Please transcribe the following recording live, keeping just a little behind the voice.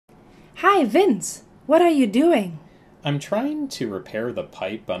Hi, Vince. What are you doing? I'm trying to repair the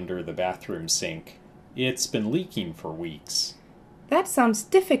pipe under the bathroom sink. It's been leaking for weeks. That sounds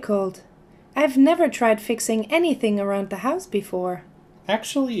difficult. I've never tried fixing anything around the house before.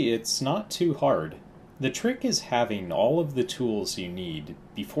 Actually, it's not too hard. The trick is having all of the tools you need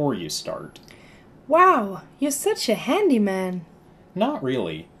before you start. Wow, you're such a handyman. Not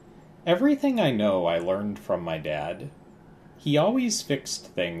really. Everything I know I learned from my dad. He always fixed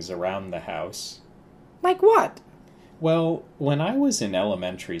things around the house. Like what? Well, when I was in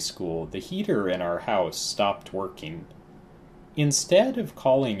elementary school, the heater in our house stopped working. Instead of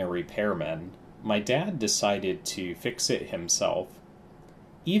calling a repairman, my dad decided to fix it himself.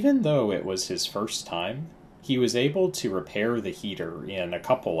 Even though it was his first time, he was able to repair the heater in a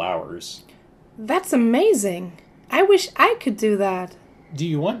couple hours. That's amazing. I wish I could do that. Do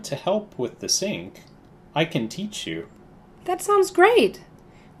you want to help with the sink? I can teach you. That sounds great.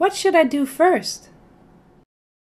 What should I do first?